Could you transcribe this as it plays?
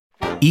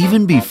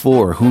Even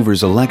before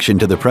Hoover's election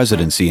to the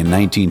presidency in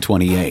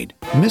 1928,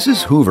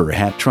 Mrs. Hoover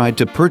had tried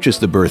to purchase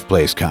the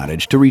birthplace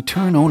cottage to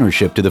return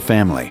ownership to the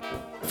family.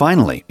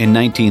 Finally, in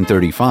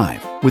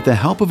 1935, with the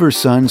help of her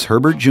sons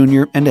Herbert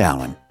Jr. and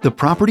Alan, the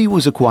property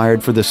was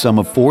acquired for the sum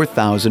of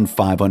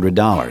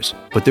 $4,500,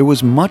 but there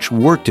was much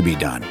work to be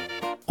done.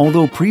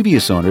 Although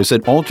previous owners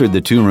had altered the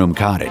two-room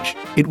cottage,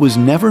 it was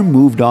never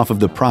moved off of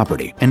the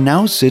property and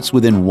now sits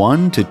within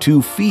 1 to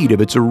 2 feet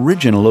of its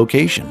original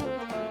location.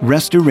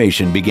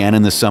 Restoration began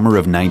in the summer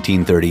of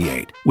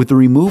 1938 with the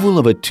removal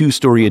of a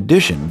 2-story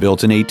addition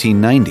built in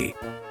 1890.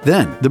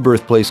 Then, the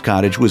birthplace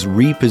cottage was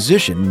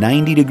repositioned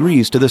 90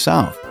 degrees to the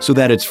south so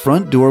that its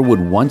front door would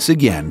once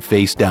again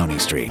face Downey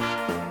Street.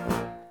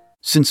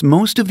 Since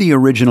most of the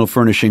original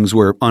furnishings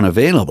were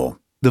unavailable,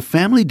 the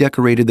family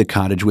decorated the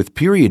cottage with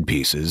period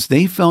pieces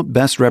they felt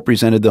best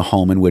represented the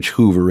home in which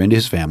Hoover and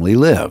his family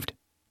lived.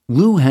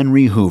 Lou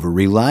Henry Hoover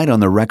relied on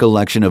the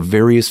recollection of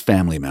various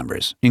family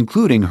members,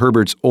 including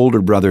Herbert's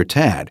older brother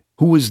Tad,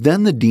 who was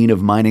then the dean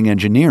of mining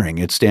engineering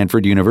at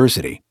Stanford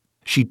University.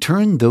 She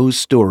turned those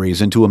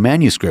stories into a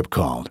manuscript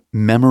called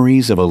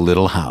Memories of a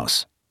Little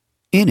House.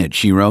 In it,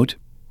 she wrote,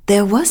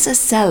 "There was a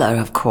cellar,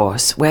 of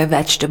course, where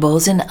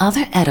vegetables and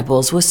other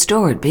edibles were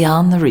stored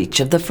beyond the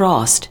reach of the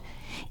frost.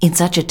 In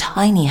such a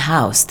tiny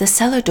house, the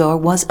cellar door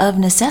was of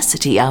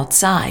necessity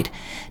outside,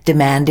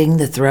 demanding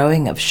the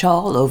throwing of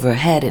shawl over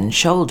head and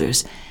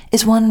shoulders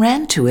as one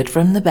ran to it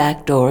from the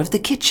back door of the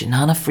kitchen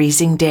on a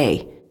freezing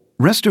day."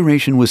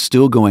 Restoration was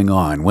still going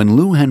on when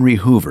Lou Henry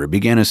Hoover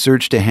began a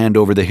search to hand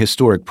over the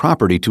historic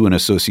property to an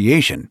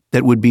association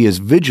that would be as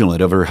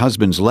vigilant of her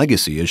husband's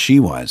legacy as she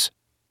was.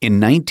 In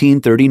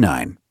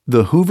 1939,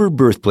 the Hoover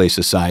Birthplace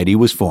Society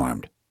was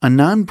formed, a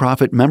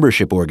nonprofit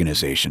membership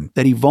organization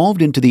that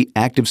evolved into the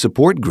active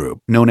support group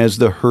known as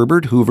the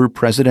Herbert Hoover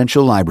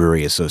Presidential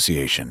Library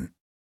Association.